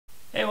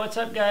what's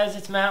up guys?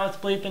 It's Matt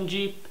with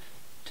BleepinJeep.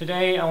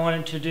 Today I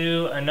wanted to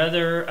do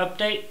another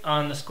update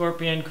on the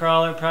Scorpion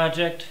Crawler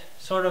project.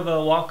 Sort of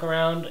a walk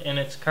around in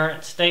its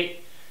current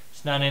state.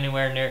 It's not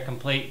anywhere near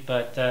complete,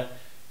 but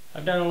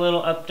I've done a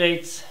little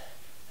updates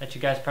that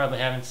you guys probably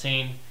haven't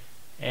seen,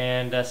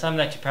 and some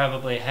that you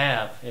probably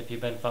have if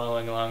you've been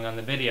following along on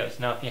the videos.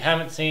 Now if you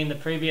haven't seen the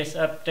previous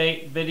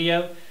update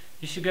video,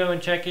 you should go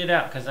and check it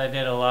out because I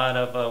did a lot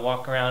of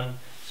walk around,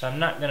 so I'm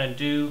not going to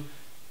do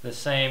the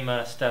same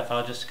stuff.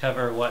 I'll just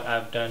cover what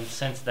I've done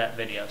since that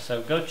video.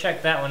 So go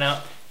check that one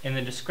out. In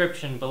the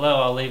description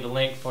below I'll leave a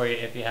link for you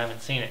if you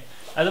haven't seen it.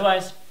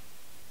 Otherwise,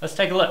 let's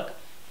take a look.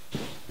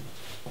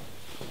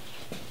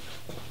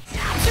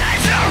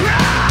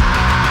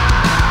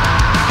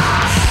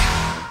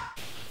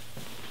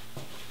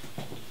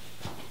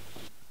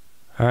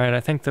 Alright,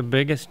 I think the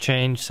biggest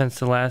change since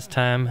the last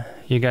time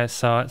you guys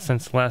saw it,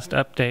 since the last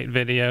update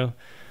video,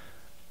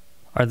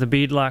 are the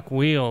beadlock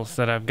wheels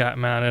that I've got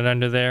mounted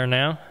under there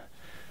now.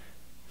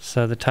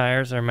 So the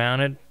tires are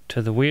mounted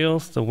to the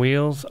wheels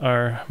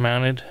are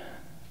mounted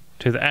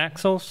to the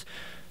axles,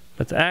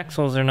 but the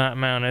axles are not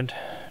mounted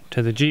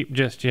to the Jeep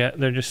just yet.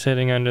 They're just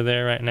sitting under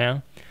there right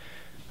now.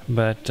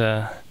 But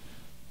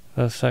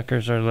those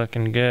suckers are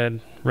looking good.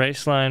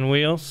 Raceline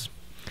wheels,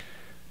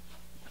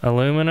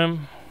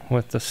 aluminum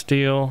with the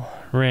steel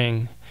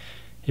ring.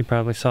 You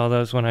probably saw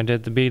those when I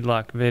did the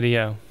beadlock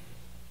video.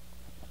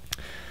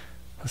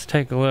 Let's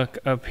take a look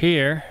up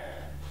here.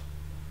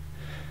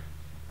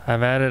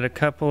 I've added a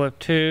couple of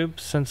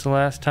tubes since the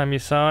last time you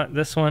saw it.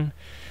 This one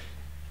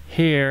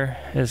here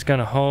is going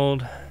to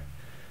hold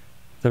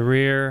the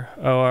rear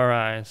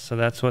ORIs, so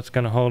that's what's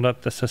going to hold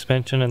up the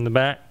suspension in the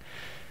back.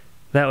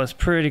 That was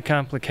pretty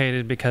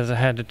complicated because I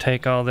had to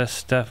take all this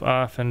stuff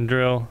off and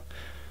drill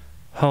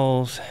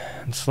holes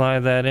and slide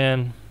that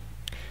in.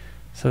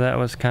 So that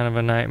was kind of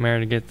a nightmare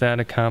to get that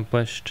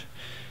accomplished.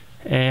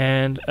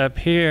 And up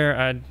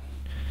here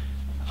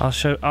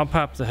I'll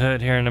pop the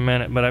hood here in a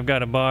minute, but I've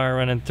got a bar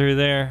running through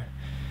there,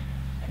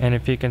 and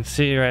if you can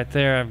see right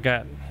there, I've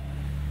got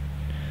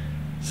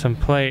some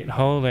plate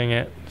holding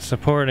it,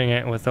 supporting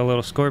it with a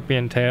little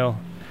scorpion tail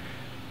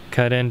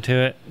cut into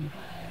it.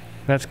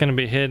 That's going to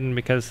be hidden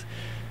because,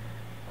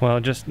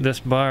 well, just this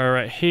bar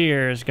right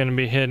here is going to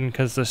be hidden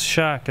because the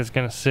shock is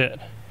going to sit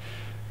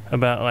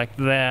about like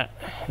that,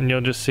 and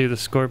you'll just see the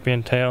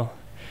scorpion tail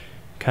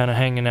kind of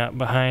hanging out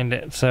behind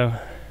it. So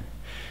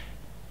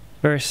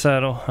very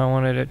subtle. I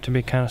wanted it to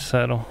be kind of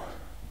subtle.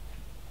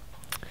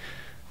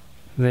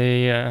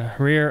 The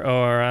rear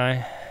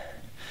ORI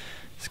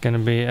is going to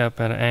be up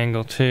at an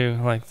angle too,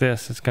 like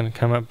this. It's going to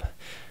come up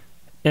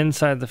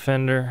inside the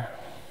fender.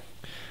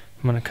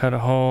 I'm going to cut a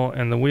hole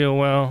in the wheel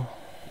well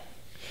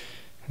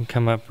and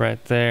come up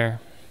right there.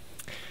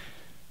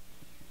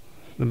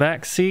 The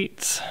back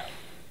seats,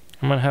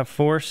 I'm going to have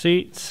 4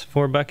 seats,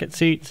 4 bucket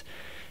seats.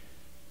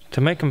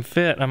 To make them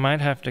fit, I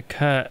might have to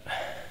cut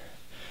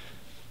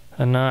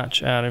a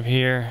notch out of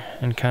here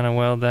and kind of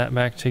weld that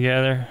back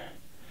together.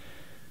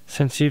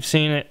 Since you've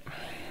seen it,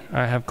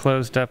 I have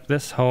closed up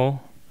this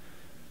hole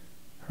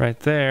right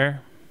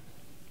there.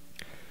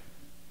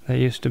 That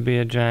used to be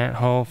a giant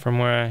hole from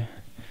where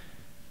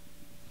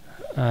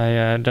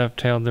I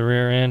dovetailed the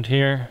rear end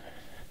here.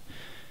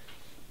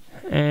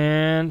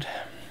 And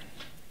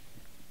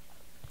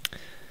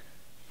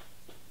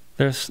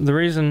the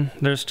reason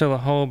there's still a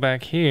hole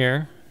back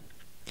here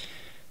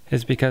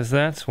is because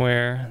that's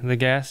where the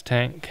gas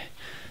tank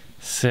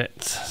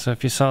sits. So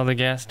if you saw the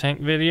gas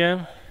tank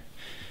video,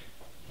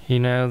 you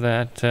know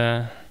that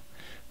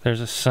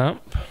there's a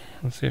sump.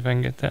 Let's see if I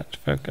can get that to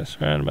focus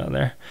right about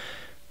there.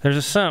 There's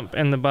a sump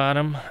in the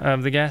bottom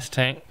of the gas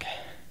tank.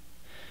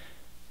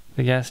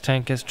 The gas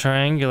tank is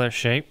triangular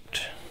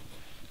shaped.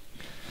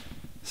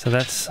 So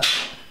that's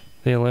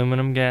the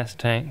aluminum gas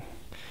tank,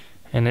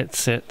 and it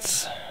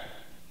sits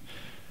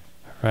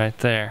right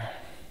there.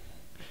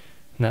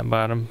 And that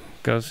bottom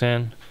goes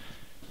in.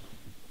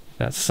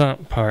 That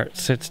sump part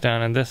sits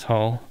down in this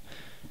hole.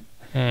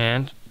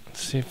 And let's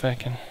see if I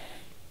can,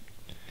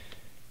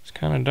 it's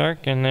kind of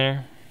dark in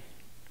there.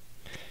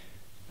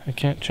 I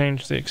can't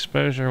change the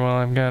exposure while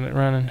I've got it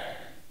running.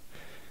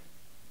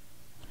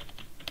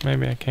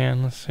 Maybe I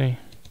can, let's see.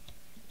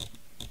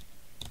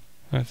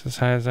 That's as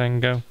high as I can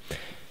go.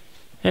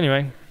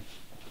 Anyway,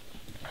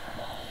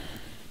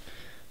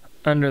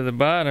 under the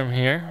bottom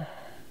here,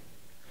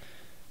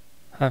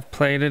 I've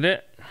plated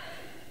it.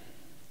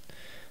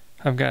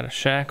 I've got a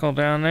shackle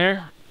down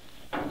there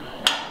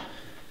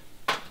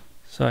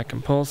so I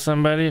can pull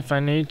somebody if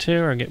I need to,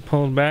 or get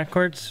pulled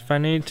backwards if I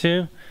need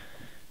to.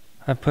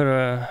 I put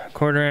a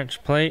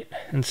 1/4-inch plate.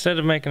 Instead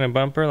of making a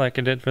bumper like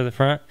I did for the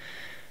front,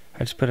 I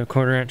just put a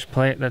 1/4-inch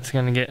plate that's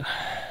going to get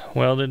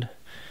welded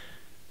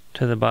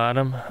to the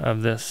bottom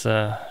of this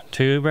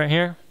tube right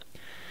here.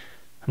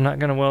 I'm not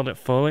going to weld it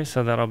fully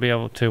so that I'll be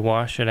able to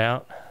wash it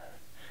out.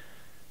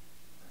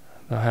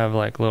 They'll have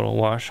like little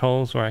wash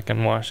holes where I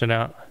can wash it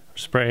out,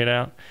 spray it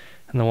out,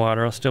 and the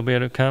water will still be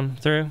able to come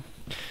through.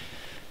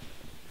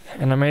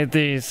 And I made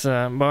these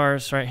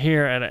bars right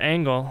here at an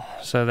angle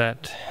so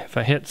that if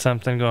I hit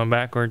something going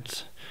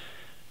backwards,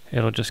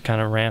 it'll just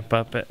kind of ramp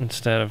up it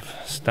instead of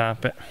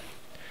stop it.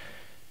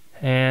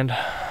 And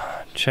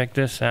check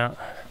this out.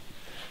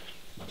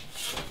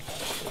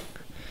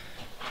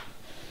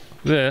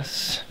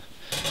 This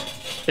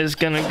is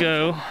gonna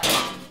go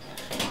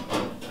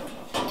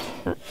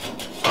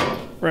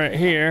right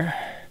here.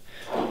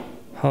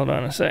 Hold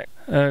on a sec.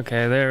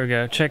 Okay, there we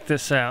go. Check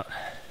this out.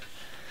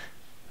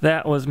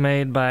 That was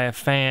made by a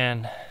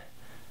fan,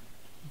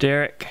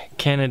 Derek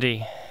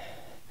Kennedy.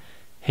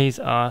 He's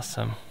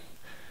awesome.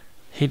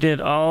 He did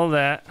all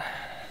that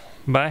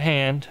by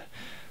hand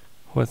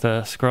with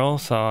a scroll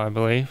saw, I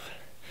believe.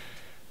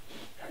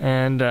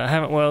 And I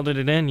haven't welded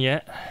it in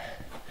yet,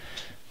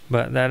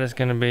 but that is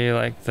going to be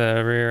like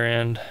the rear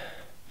end,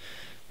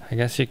 I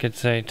guess you could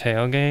say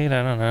tailgate.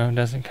 I don't know, it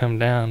doesn't come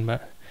down,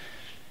 but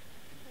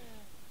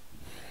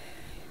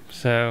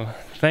so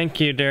thank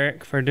you,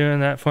 Derek, for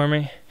doing that for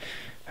me.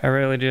 I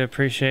really do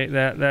appreciate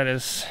that. That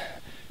is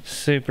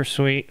super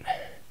sweet.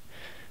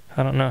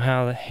 I don't know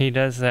how he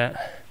does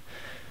that,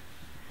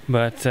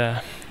 but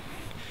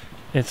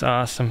it's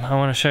awesome. I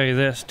want to show you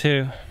this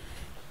too.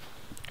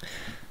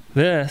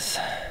 This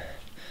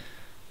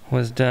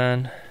was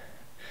done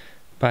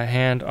by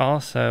hand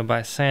also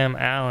by Sam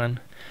Allen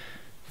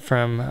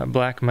from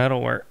Black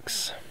Metal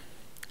Works.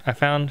 I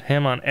found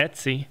him on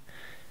Etsy,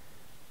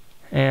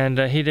 and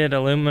he did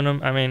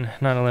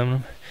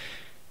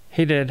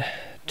he did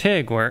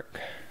TIG work.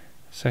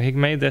 So he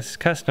made this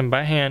custom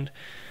by hand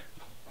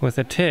with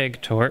a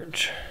TIG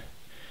torch,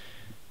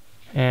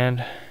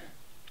 and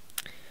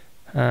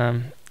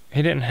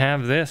he didn't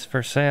have this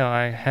for sale.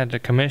 I had to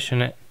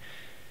commission it.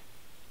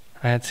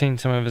 I had seen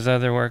some of his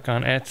other work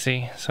on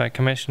Etsy, so I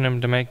commissioned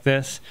him to make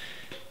this,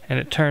 and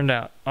it turned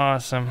out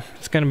awesome.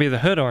 It's going to be the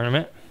hood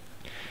ornament,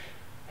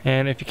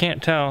 and if you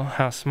can't tell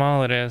how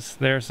small it is,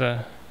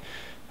 I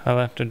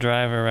left a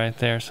driver right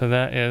there, so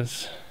that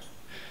is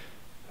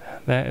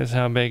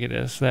how big it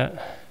is.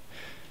 That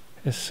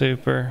is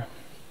super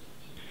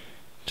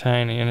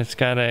tiny, and it's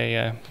got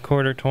a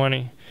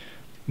 1/4-20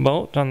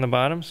 bolt on the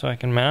bottom so I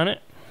can mount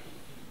it.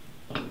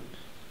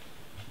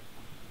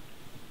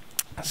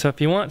 So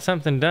if you want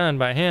something done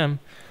by him,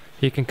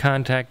 you can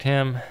contact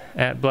him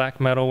at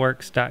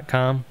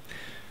blackmetalworks.com,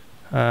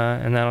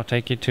 and that'll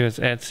take you to his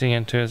Etsy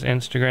and to his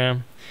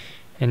Instagram,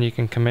 and you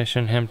can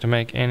commission him to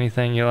make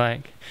anything you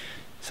like.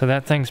 So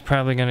that thing's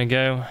probably going to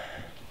go,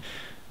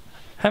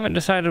 haven't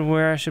decided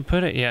where I should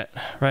put it yet.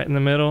 Right in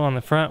the middle on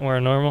the front where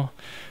a normal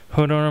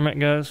hood ornament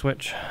goes,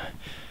 which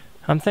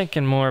I'm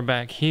thinking more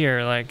back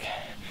here, like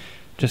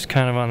just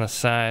kind of on the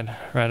side,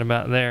 right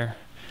about there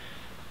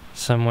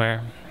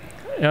somewhere.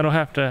 I'll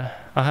have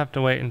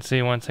to wait and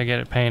see once I get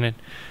it painted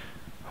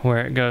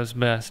where it goes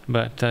best,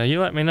 but you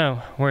let me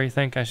know where you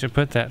think I should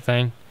put that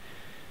thing.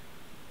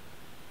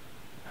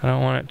 I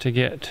don't want it to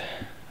get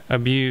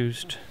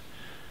abused,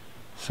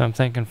 so I'm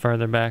thinking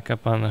further back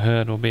up on the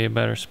hood will be a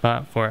better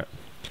spot for it.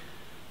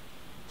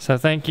 So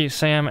thank you,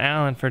 Sam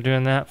Allen, for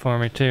doing that for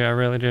me too. I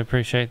really do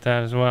appreciate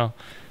that as well.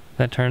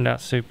 That turned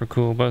out super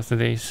cool. Both of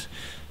these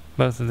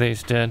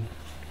did.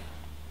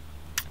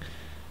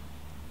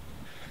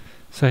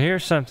 So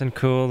here's something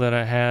cool that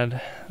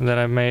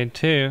I made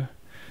too.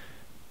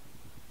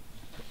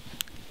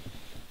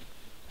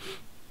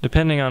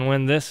 Depending on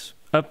when this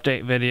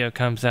update video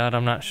comes out,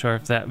 I'm not sure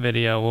if that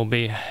video will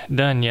be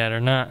done yet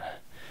or not,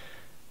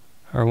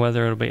 or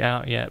whether it'll be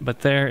out yet,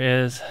 but there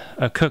is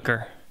a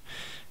cooker.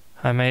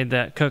 I made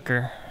that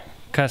cooker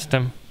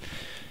custom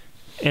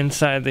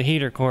inside the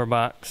heater core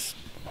box.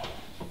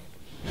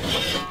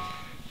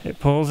 It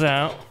pulls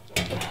out,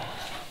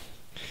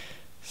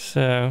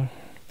 so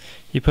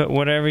you put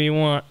whatever you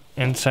want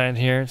inside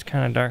here. It's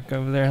kind of dark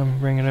over there. Let me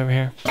bring it over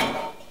here.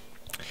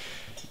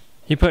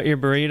 You put your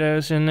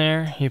burritos in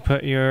there. You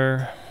put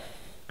your,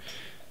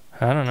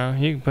 I don't know,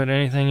 you can put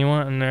anything you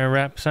want in there.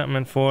 Wrap something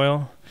in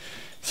foil,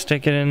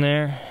 stick it in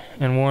there,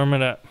 and warm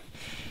it up.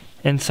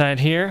 Inside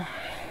here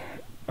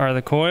are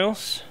the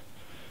coils,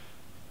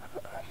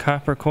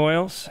 copper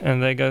coils,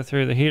 and they go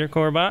through the heater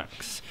core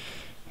box.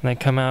 And they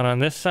come out on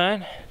this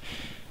side,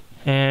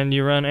 and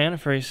you run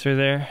antifreeze through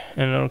there,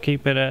 and it'll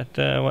keep it at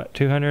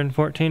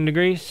 214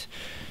 degrees.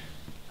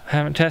 I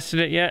haven't tested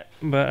it yet,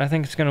 but I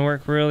think it's going to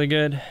work really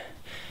good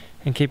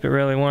and keep it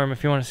really warm.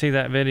 If you want to see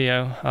that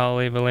video, I'll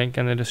leave a link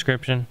in the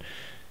description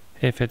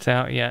if it's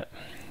out yet.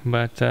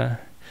 But that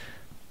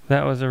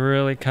was a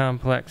really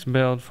complex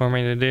build for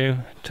me to do.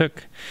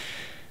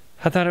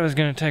 I thought it was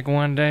going to take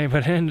one day,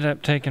 but it ended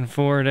up taking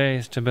 4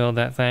 days to build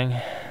that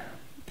thing.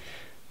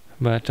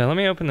 But let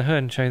me open the hood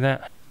and show you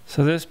that.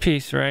 So this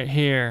piece right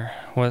here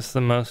was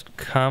the most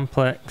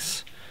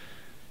complex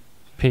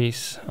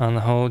piece on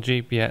the whole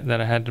Jeep yet that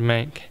I had to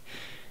make.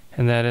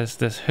 And that is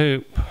this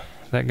hoop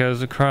that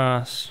goes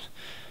across,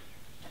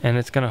 and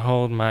it's going to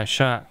hold my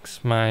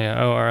shocks, my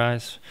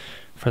ORIs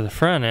for the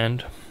front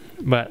end.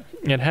 But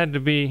it had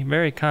to be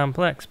very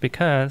complex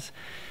because,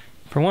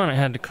 for one, I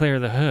had to clear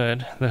the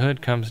hood. The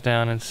hood comes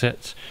down and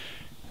sits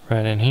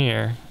right in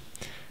here.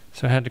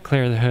 So I had to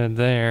clear the hood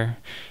there.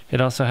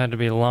 It also had to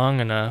be long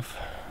enough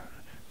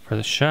for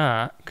the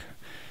shock,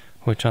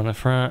 which on the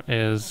front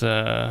is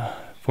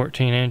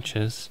 14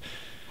 inches.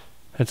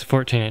 It's a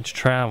 14-inch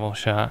travel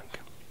shock.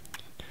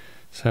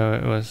 So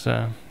it was,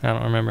 I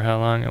don't remember how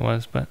long it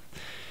was, but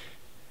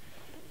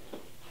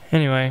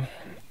anyway,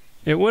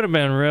 it would have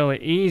been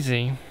really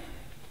easy,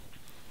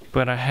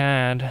 but I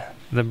had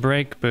the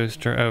brake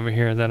booster over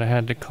here that I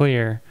had to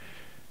clear,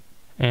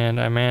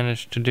 and I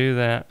managed to do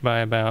that by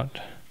about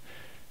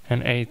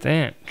an 1/8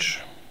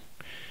 inch.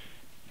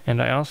 And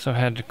I also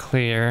had to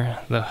clear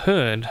the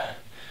hood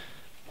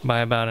by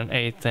about an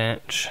 1/8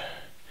 inch.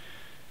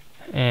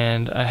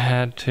 And I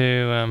had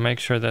to make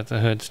sure that the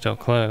hood's still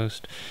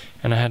closed.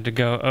 And I had to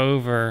go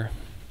over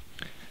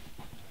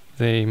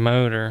the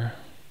motor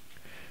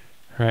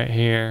right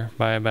here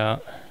by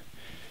about,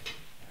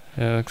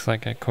 it looks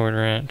like a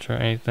 1/4 inch or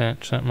 1/8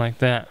 inch, something like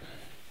that.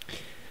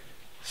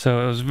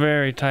 So it was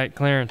very tight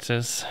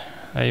clearances.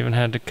 I even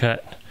had to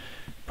cut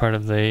part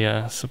of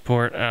the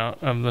support out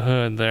of the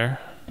hood there.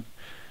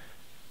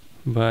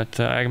 But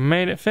I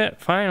made it fit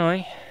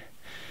finally.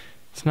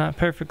 It's not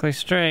perfectly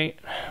straight,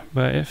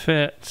 but it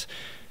fits.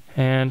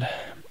 And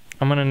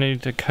I'm gonna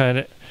need to cut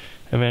it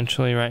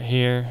eventually right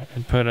here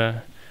and put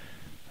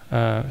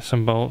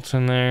some bolts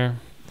in there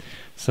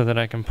so that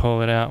I can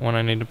pull it out when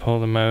I need to pull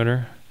the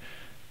motor.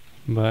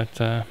 But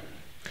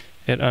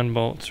it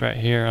unbolts right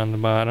here on the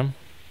bottom.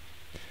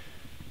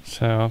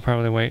 So I'll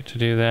probably wait to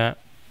do that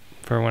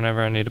for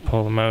whenever I need to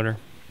pull the motor.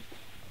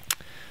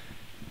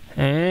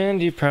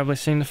 And you've probably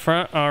seen the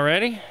front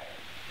already.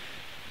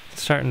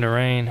 It's starting to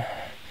rain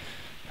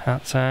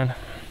outside.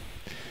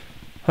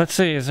 Let's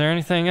see, is there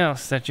anything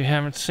else that you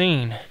haven't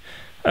seen?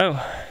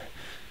 Oh,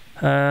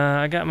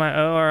 I got my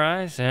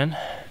ORIs in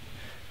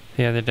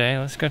the other day.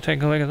 Let's go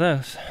take a look at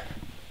those.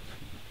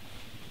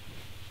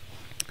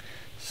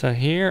 So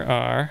here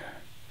are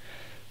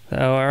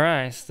the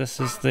ORIs. This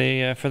is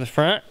the for the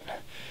front,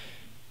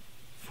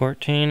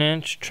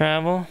 14-inch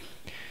travel.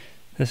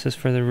 This is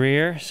for the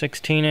rear,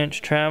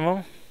 16-inch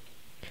travel.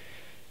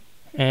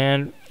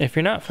 And if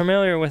you're not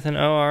familiar with an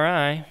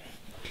ORI,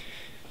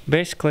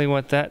 basically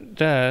what that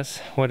does,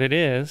 what it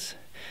is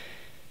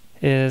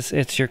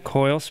it's your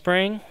coil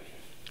spring,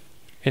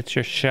 it's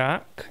your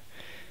shock,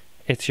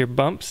 it's your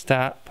bump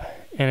stop,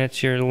 and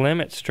it's your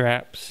limit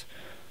straps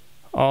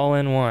all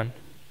in one.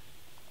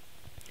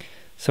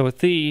 So with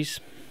these,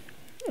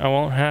 I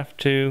won't have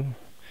to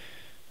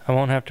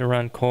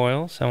run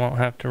coils, I won't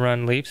have to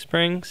run leaf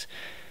springs,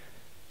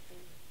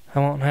 I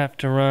won't have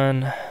to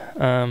run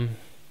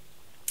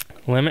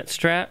limit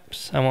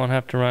straps, I won't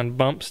have to run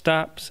bump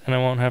stops, and I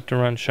won't have to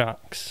run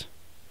shocks.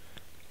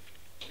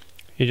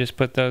 You just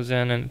put those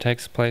in and it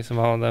takes the place of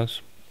all of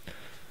those.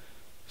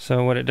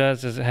 So what it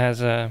does is it has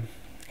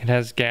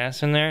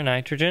gas in there,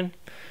 nitrogen,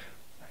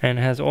 and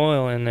it has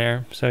oil in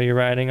there. So you're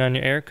riding on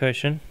your air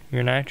cushion,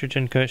 your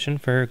nitrogen cushion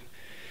for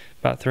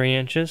about 3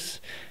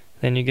 inches.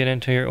 Then you get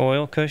into your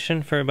oil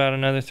cushion for about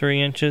another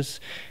 3 inches,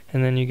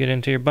 and then you get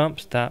into your bump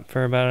stop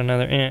for about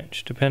another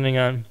inch, depending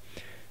on,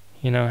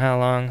 you know, how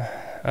long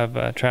of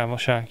a travel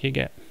shock you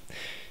get.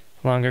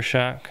 Longer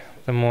shock,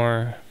 the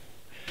more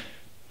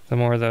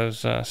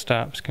those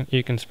stops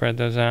you can spread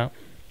those out.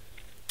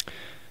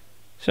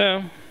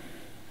 So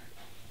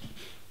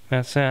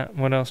that's that.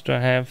 What else do I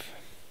have?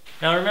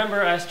 Now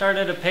remember, I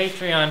started a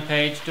Patreon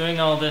page. Doing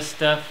all this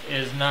stuff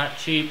is not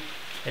cheap.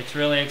 It's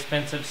really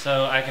expensive,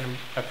 so I can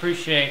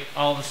appreciate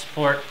all the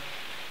support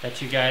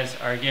that you guys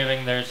are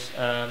giving. There's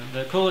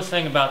the coolest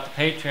thing about the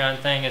Patreon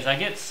thing is I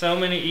get so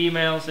many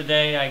emails a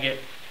day. I get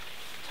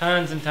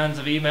tons and tons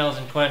of emails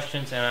and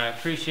questions, and I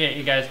appreciate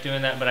you guys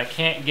doing that, but I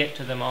can't get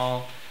to them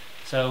all.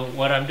 So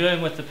what I'm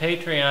doing with the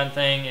Patreon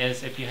thing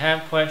is if you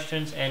have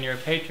questions and you're a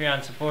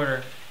Patreon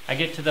supporter, I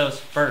get to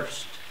those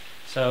first.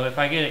 So if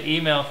I get an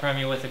email from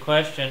you with a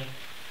question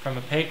from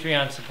a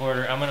Patreon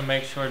supporter, I'm going to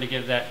make sure to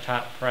give that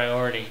top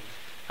priority.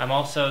 I'm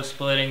also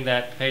splitting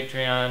that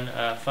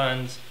Patreon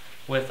funds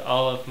with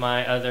all of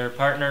my other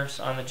partners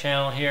on the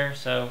channel here,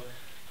 so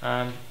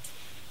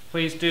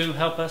please do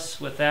help us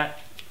with that.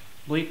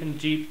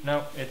 BleepinJeep,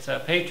 no, it's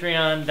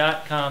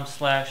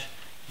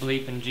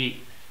patreon.com/BleepinJeep.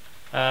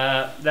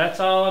 That's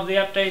all of the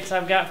updates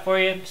I've got for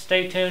you.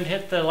 Stay tuned,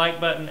 hit the like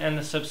button and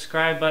the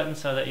subscribe button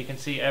so that you can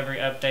see every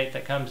update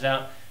that comes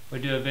out. We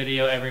do a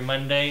video every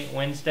Monday,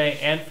 Wednesday,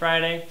 and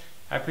Friday.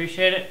 I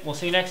appreciate it. We'll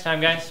see you next time,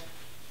 guys.